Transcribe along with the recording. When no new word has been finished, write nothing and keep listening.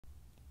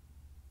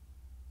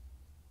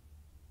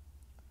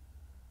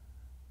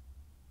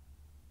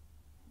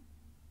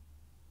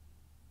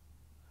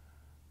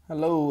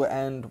Hello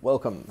and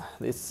welcome.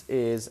 This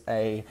is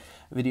a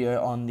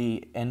video on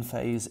the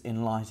Enphase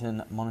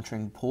Enlighten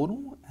monitoring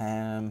portal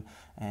and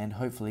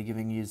hopefully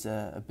giving you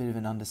a bit of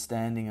an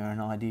understanding or an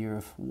idea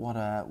of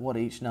what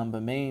each number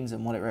means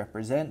and what it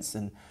represents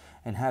and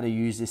how to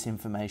use this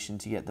information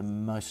to get the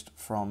most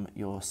from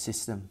your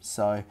system.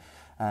 So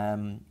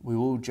we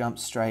will jump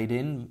straight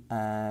in,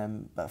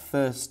 but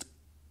first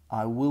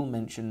I will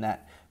mention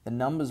that the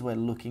numbers we're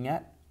looking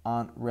at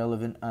aren't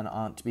relevant and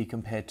aren't to be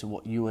compared to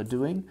what you are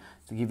doing.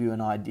 To give you an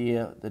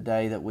idea, the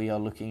day that we are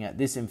looking at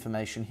this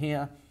information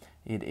here,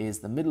 it is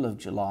the middle of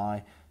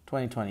July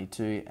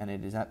 2022 and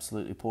it is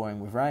absolutely pouring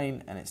with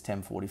rain and it's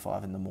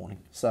 10:45 in the morning.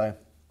 So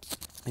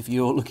if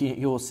you're looking at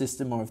your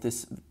system, or if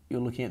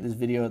you're looking at this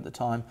video at the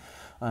time,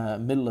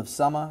 middle of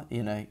summer,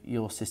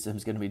 your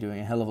system's going to be doing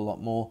a hell of a lot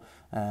more.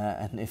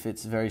 And if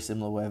it's very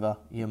similar weather,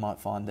 you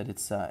might find that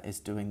it's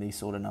doing these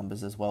sort of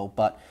numbers as well.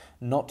 But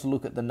not to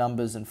look at the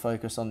numbers and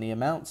focus on the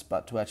amounts,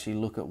 but to actually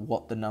look at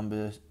what the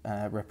number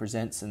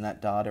represents in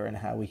that data and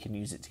how we can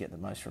use it to get the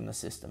most from the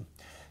system.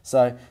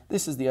 So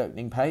this is the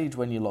opening page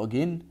when you log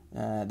in.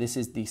 This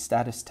is the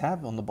status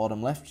tab on the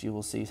bottom left, you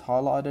will see is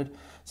highlighted.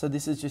 So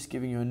this is just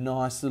giving you a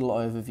nice little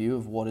overview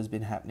of what has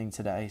been happening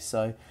today.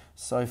 So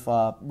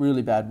far,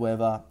 really bad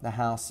weather. The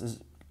house has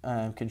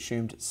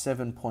consumed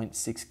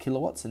 7.6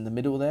 kilowatts in the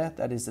middle there.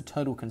 That is the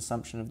total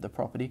consumption of the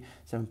property,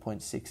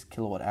 7.6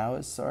 kilowatt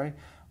hours,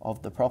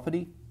 of the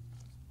property.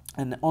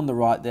 And on the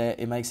right there,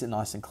 it makes it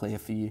nice and clear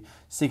for you.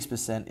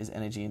 6% is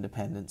energy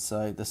independent.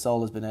 So the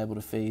solar's been able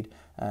to feed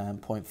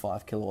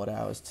 0.5 kilowatt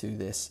hours to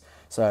this.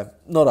 So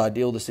not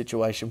ideal, the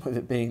situation with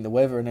it being the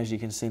weather. And as you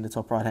can see in the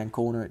top right hand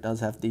corner, it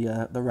does have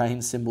the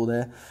rain symbol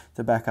there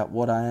to back up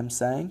what I am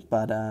saying.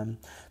 But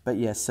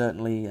yeah,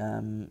 certainly,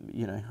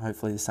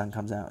 hopefully the sun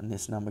comes out and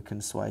this number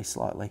can sway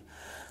slightly.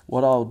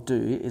 What I'll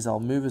do is I'll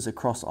move us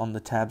across on the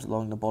tabs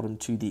along the bottom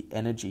to the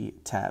energy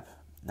tab.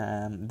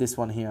 This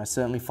one here I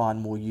certainly find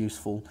more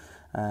useful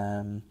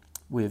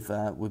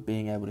with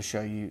being able to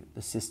show you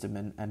the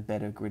system and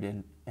better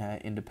grid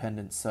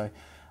independence. So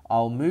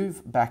I'll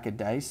move back a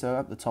day. So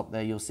up the top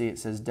there you'll see it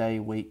says day,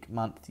 week,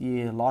 month,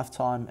 year,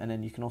 lifetime, and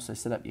then you can also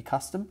set up your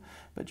custom.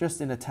 But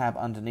just in a tab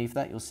underneath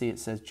that you'll see it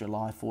says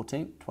July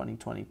 14th,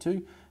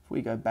 2022. If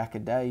we go back a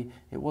day,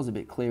 it was a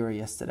bit clearer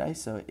yesterday,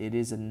 so it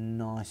is a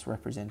nice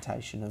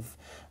representation of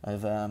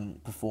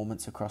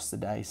performance across the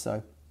day.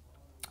 So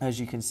as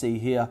you can see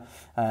here,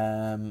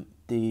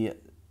 the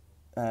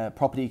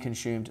property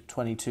consumed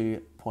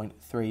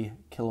 22.3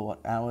 kilowatt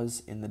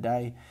hours in the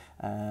day.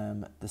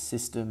 The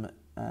system,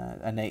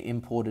 and they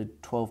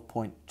imported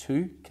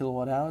 12.2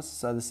 kilowatt hours.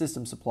 So the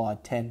system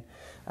supplied 10,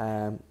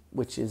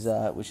 which is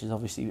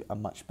obviously a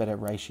much better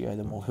ratio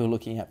than what we were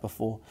looking at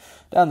before.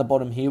 Down the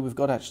bottom here, we've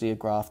got actually a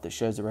graph that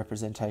shows a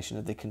representation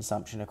of the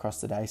consumption across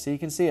the day. So you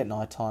can see at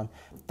night time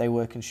they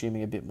were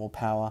consuming a bit more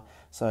power.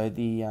 So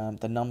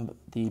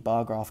the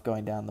bar graph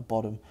going down the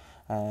bottom,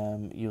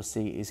 you'll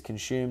see is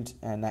consumed,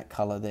 and that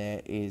color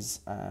there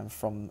is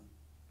from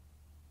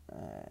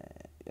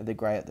the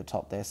grey at the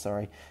top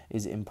there,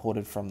 is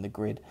imported from the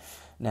grid.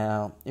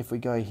 Now, if we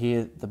go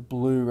here, the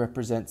blue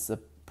represents the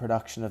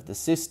production of the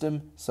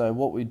system. So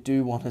what we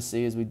do want to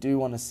see is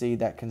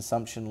that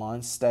consumption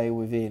line stay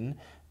within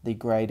the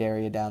greyed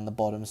area down the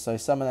bottom. So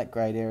some of that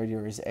greyed area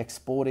is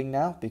exporting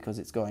now because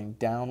it's going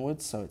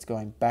downwards, so it's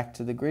going back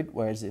to the grid,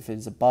 whereas if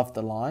it's above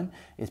the line,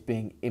 it's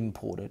being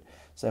imported.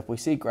 So if we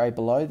see grey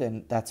below,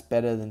 then that's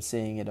better than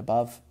seeing it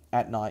above.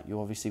 At night, you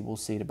obviously will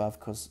see it above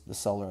because the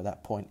solar at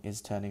that point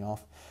is turning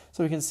off.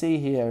 So we can see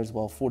here as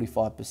well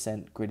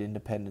 45% grid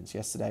independence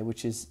yesterday,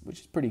 which is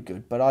pretty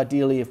good. But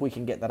ideally, if we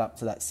can get that up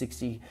to that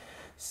 60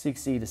 to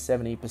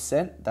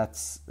 70%,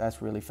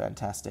 that's really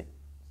fantastic.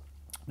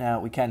 Now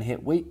we can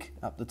hit week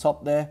up the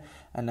top there,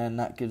 and then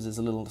that gives us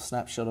a little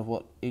snapshot of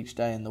what each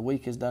day in the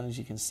week has done. As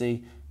you can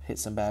see, hit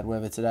some bad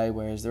weather today,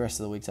 whereas the rest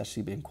of the week's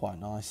actually been quite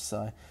nice.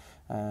 So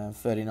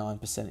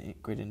 39%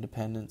 grid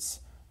independence,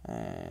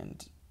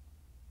 and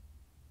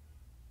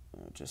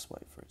just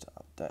wait for it to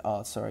update.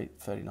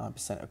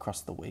 39%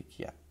 across the week,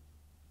 yeah.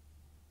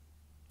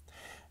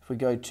 If we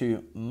go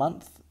to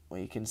month,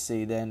 well, you can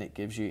see then it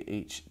gives you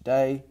each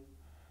day,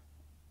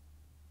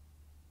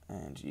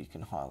 and you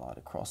can highlight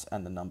across,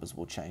 and the numbers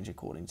will change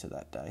according to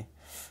that day.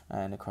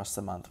 And across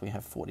the month, we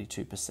have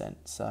 42%.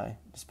 So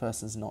this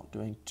person's not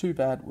doing too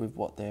bad with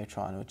what they're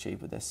trying to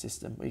achieve with their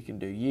system. We can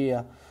do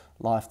year,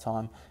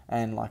 lifetime,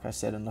 and like I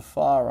said, in the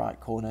far right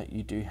corner,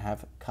 you do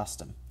have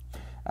custom.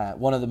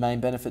 One of the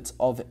main benefits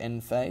of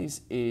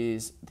Enphase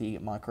is the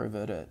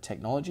microinverter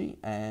technology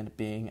and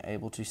being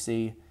able to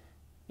see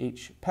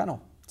each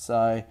panel.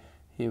 So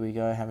here we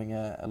go, having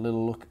a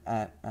little look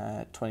at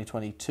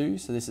 2022.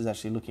 So this is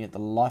actually looking at the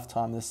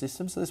lifetime of the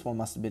system. So this one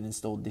must have been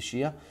installed this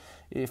year.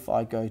 If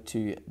I go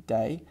to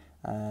day,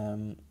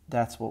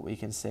 that's what we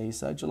can see.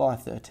 So July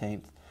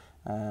 13th,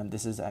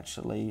 this is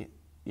actually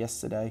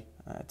yesterday.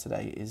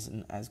 Today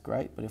isn't as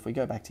great, but if we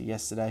go back to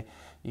yesterday,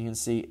 you can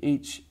see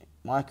each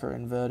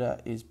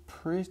microinverter is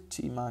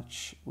pretty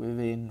much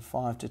within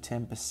 5 to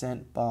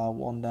 10%, bar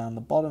one down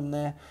the bottom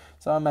there.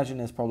 So I imagine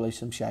there's probably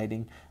some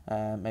shading,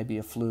 maybe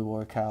a flue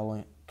or a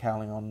cowling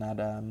on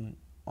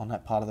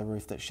that part of the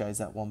roof that shades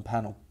that one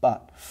panel,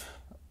 but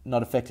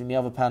not affecting the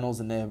other panels,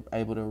 and they're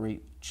able to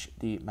reach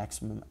the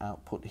maximum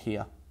output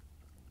here.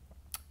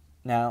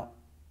 Now,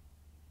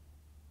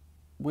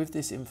 with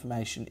this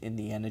information in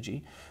the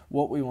energy,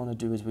 what we want to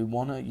do is we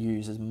want to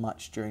use as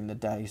much during the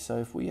day. So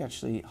if we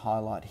actually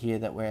highlight here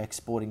that we're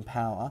exporting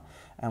power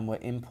and we're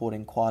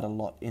importing quite a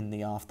lot in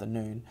the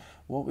afternoon,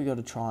 what we got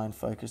to try and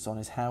focus on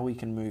is how we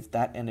can move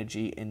that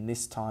energy in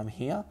this time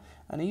here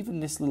and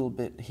even this little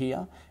bit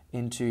here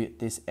into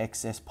this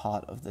excess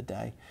part of the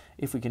day.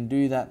 If we can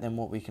do that, then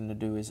what we can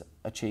do is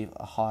achieve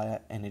a higher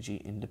energy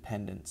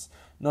independence.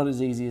 Not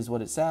as easy as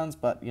what it sounds,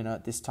 but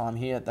at this time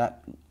here,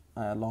 that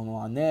long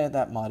line there,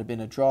 that might have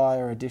been a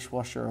dryer, a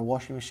dishwasher, a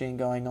washing machine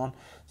going on.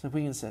 So if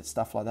we can set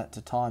stuff like that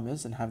to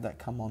timers and have that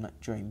come on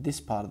during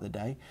this part of the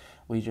day,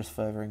 we just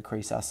further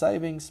increase our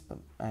savings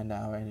and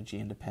our energy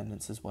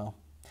independence as well.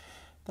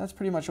 That's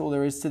pretty much all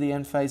there is to the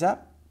Enphase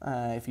app.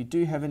 If you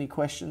do have any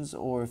questions,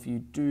 or if you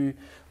do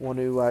want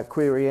to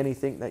query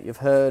anything that you've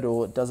heard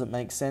or it doesn't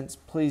make sense,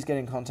 please get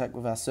in contact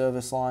with our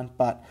service line.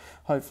 But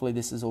hopefully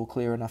this is all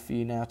clear enough for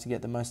you now to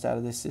get the most out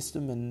of this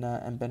system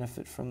and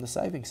benefit from the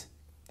savings.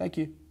 Thank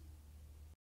you.